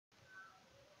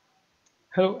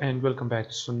Hello and welcome back.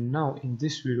 So now in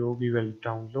this video we will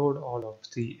download all of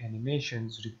the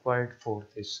animations required for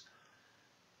this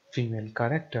female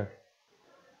character.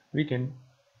 We can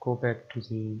go back to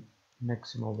the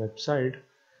Maximo website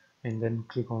and then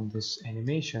click on this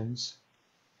animations.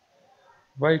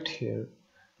 Right here,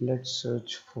 let's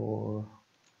search for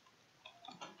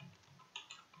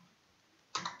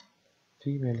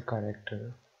female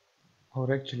character,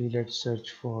 or actually let's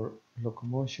search for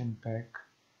locomotion pack.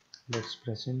 Let's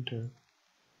press enter.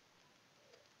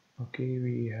 Okay,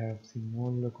 we have the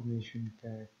more locomotion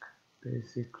pack,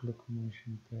 basic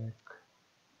locomotion pack.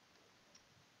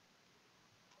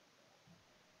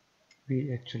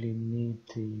 We actually need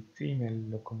the female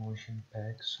locomotion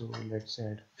pack, so let's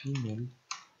add female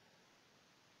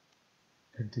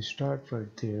at the start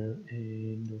right there.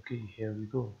 And okay, here we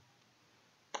go.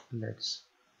 Let's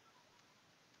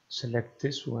select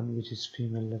this one, which is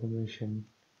female locomotion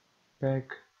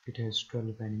pack. It has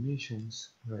 12 animations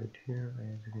right here,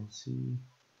 as you can see.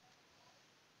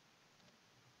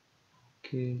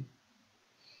 Okay,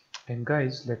 and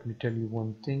guys, let me tell you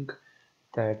one thing,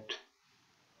 that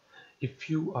if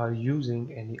you are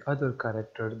using any other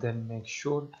character, then make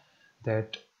sure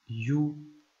that you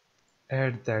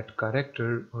add that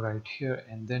character right here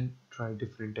and then try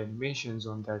different animations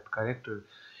on that character.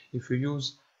 If you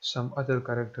use some other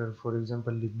character, for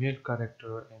example the male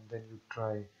character, and then you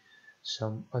try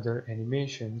some other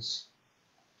animations,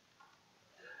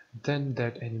 then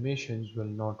that animations will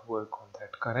not work on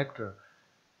that character.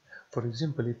 For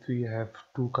example, if we have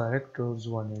two characters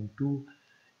 1 and 2,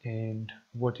 and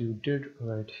what you did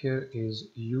right here is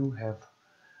you have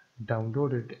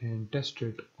downloaded and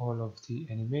tested all of the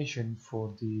animation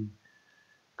for the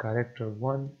character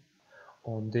 1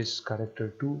 on this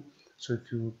character 2. So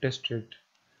if you tested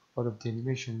all of the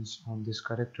animations on this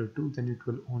character 2, then it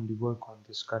will only work on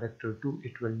this character 2.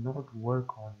 It will not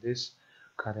work on this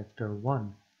character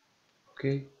 1.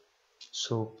 Okay,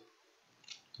 so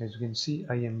as you can see,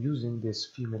 I am using this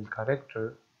female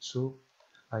character, so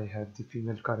I have the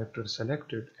female character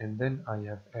selected, and then I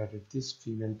have added this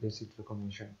female basic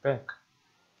locomotion pack.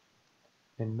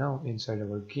 And now inside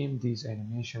our game, these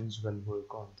animations will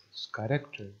work on this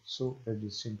character. So let's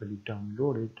just simply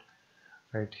download it.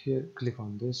 Right here, click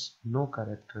on this no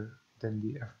character, then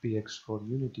the FPX for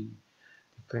Unity,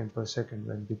 the frame per second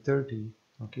will be 30.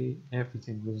 Okay,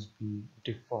 everything will be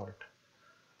default.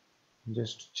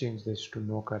 Just change this to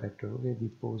no character. Okay, the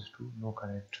pose to no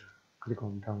character. Click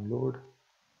on download,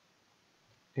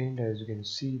 and as you can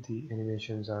see, the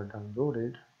animations are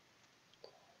downloaded.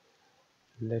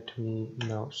 Let me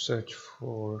now search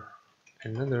for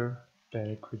another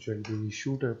pack, which will be the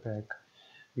shooter pack,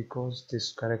 because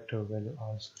this character will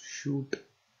also shoot.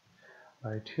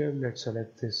 Right here, let's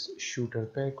select this shooter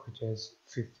pack, which has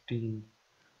 15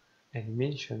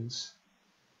 animations.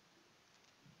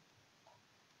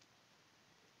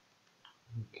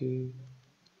 Okay,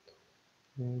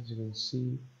 as you can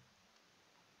see,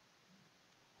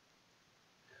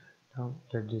 now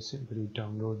let's just simply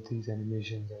download these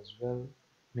animations as well.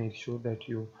 Make sure that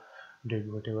you did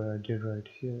whatever I did right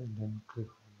here, and then click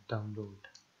on download.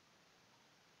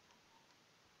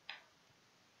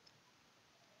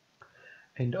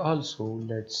 And also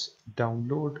let's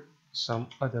download some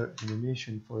other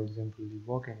animation, for example the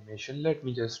walk animation. Let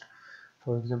me just,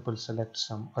 for example, select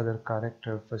some other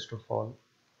character. First of all,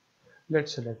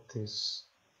 let's select this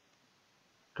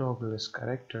toggleless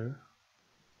character,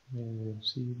 and you will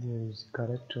see there is a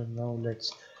character. Now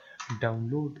let's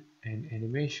download an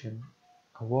animation,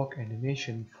 a walk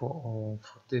animation for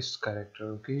this character.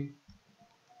 Okay,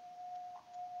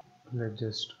 let's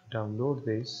just download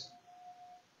this.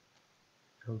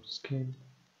 Skin.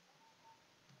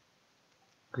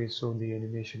 Okay, so the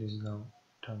animation is now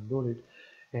downloaded,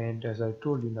 and as I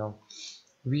told you, now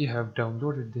we have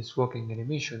downloaded this walking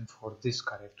animation for this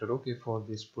character, okay, for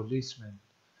this policeman,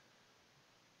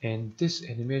 and this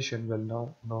animation will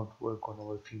now not work on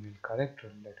our female character.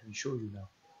 Let me show you now.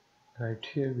 Right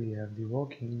here we have the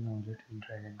walking. Now let me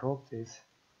drag and drop this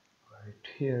right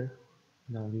here.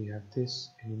 Now we have this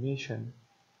animation.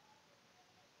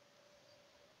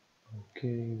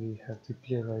 Okay, we have the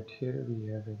play right here.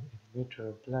 We have an animator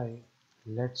apply.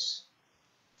 Let's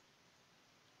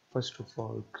first of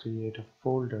all create a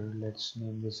folder. Let's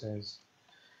name this as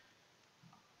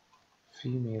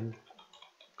female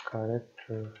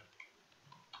character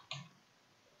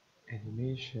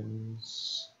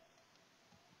animations.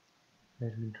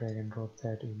 Let me drag and drop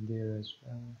that in there as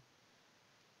well,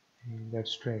 and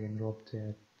let's drag and drop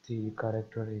the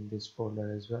character in this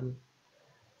folder as well.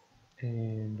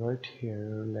 And right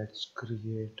here let's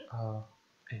create a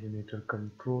animator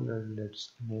controller.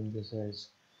 Let's name this as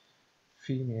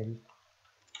female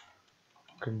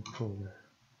controller.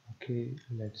 Okay,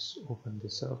 let's open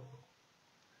this up.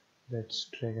 Let's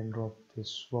drag and drop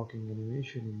this walking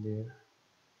animation in there.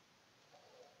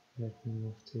 Let me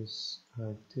move this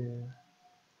right there.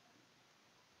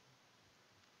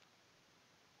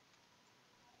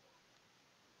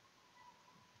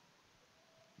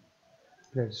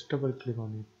 Let's double click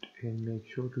on it and make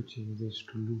sure to change this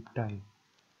to loop time.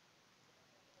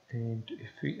 And if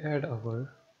we add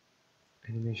our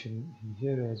animation in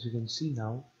here, as you can see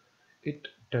now, it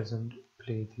doesn't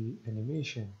play the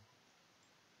animation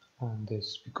on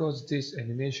this because this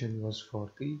animation was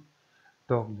for the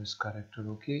dogless character.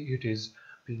 Okay, it is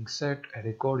being set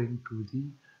according to the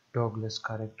dogless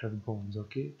character bones.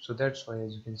 Okay, so that's why,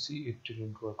 as you can see, it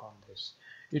didn't work on this.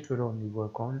 It will only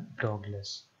work on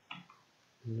dogless.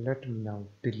 Let me now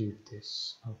delete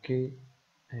this. Okay,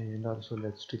 and also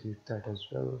let's delete that as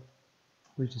well.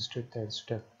 We just did that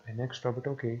step an extra, but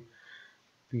okay,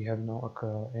 we have now a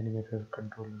animator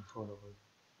controller for our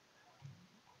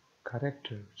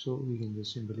character, so we can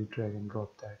just simply drag and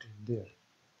drop that in there.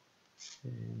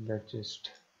 And let's just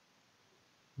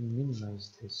minimize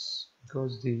this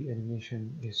because the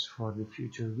animation is for the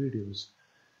future videos.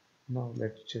 Now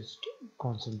let's just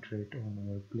concentrate on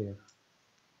our player.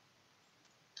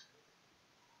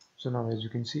 So now, as you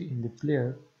can see, in the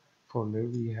player folder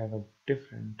we have a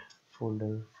different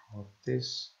folder for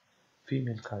this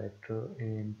female character,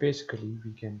 and basically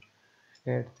we can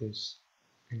add this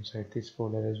inside this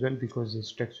folder as well because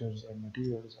these textures and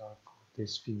materials are for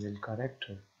this female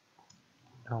character.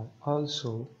 Now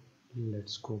also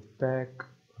let's go back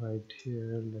right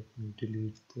here. Let me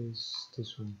delete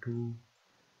this one too,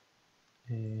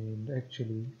 and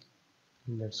actually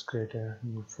let's create a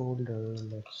new folder.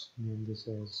 Let's name this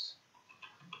as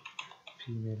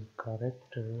female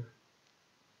character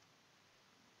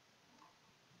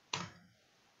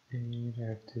and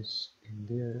add this in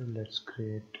there. Let's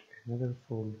create another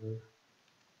folder.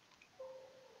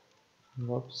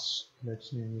 Whoops,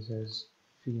 let's name this as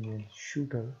female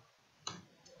shooter.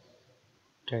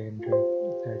 Drag and drag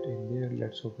that in there.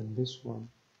 Let's open this one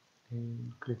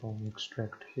and click on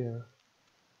extract here,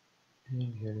 and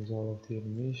here is all of the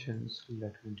animations.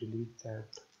 Let me delete that.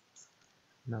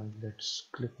 Now let's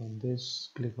click on this,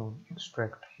 click on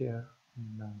extract here,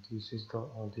 and now this is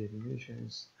all the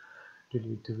animations.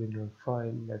 Delete the window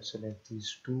file. Let's select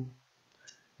these two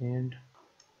and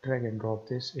drag and drop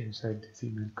this inside the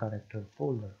female character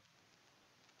folder.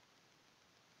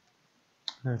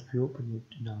 Now if you open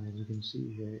it, now as you can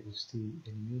see, here is the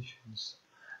animations.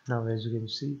 Now as you can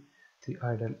see, the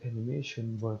idle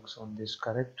animation works on this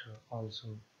character.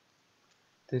 Also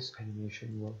this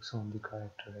animation works on the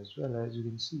character as well, as you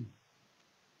can see.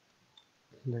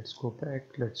 Let's go back,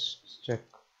 let's check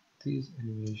these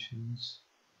animations.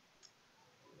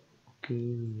 Okay,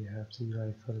 we have the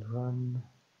rifle run,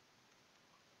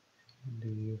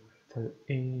 the rifle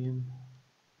aim.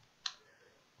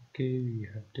 Okay, we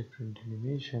have different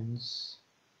animations.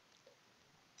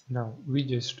 Now we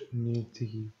just need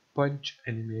the punch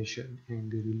animation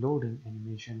and the reloading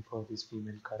animation for this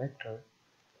female character.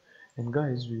 And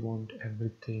guys, we want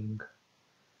everything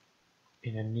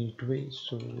in a neat way,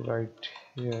 so right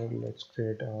here let's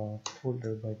create a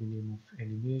folder by the name of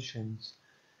animations,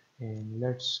 and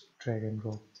let's drag and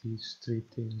drop these three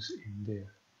things in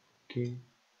there. Okay,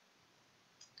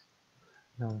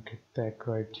 now get back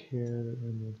right here,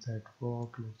 remove that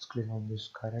walk, let's click on this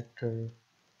character,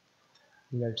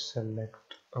 let's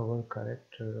select our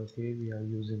character. Okay, we are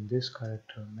using this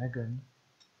character Megan,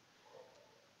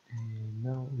 and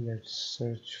now let's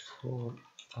search for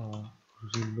a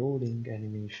reloading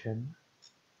animation.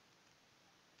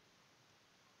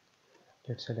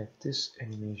 Let's select this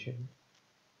animation.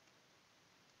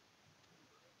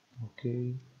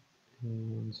 Okay,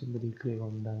 and simply click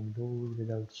on download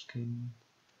without skin.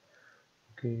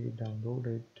 Okay, download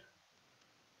it.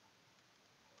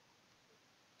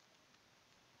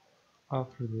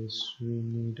 After this we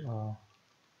need a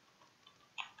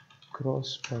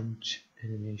cross punch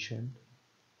animation.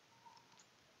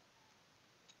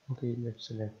 Okay, let's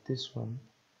select this one,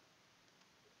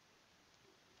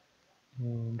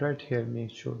 and right here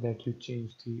make sure that you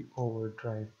change the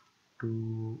overdrive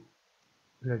to,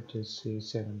 let's just say,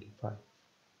 75.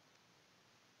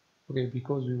 Okay,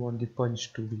 because we want the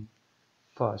punch to be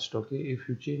fast. Okay, if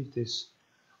you change this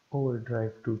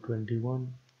overdrive to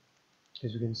 21,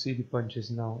 as you can see, the punch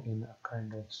is now in a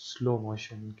kind of slow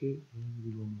motion. Okay, and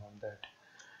we don't want that.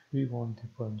 We want the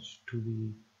punch to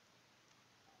be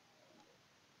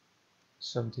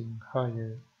something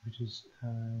higher, which is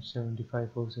 75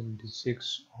 or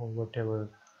 76 or whatever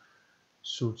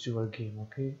suits your game.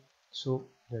 Okay, so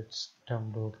let's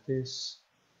download this.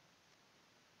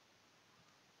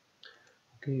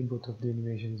 Okay, both of the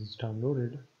animations is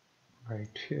downloaded.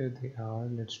 Right here they are.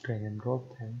 Let's drag and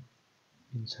drop them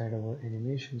inside our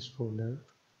animations folder.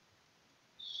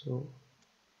 So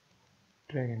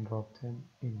drag and drop them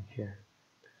in here.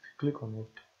 If you click on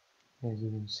it, as you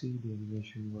can see, the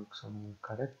animation works on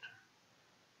our character.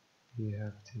 We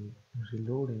have the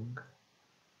reloading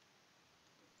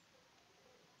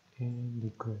and the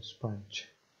cross punch.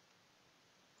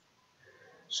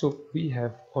 So we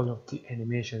have all of the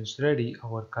animations ready,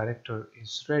 our character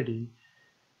is ready,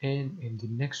 and in the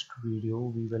next video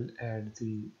we will add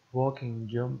the walking,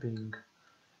 jumping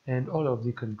and all of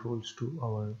the controls to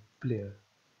our player.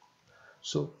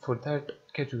 So for that,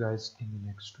 catch you guys in the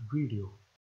next video.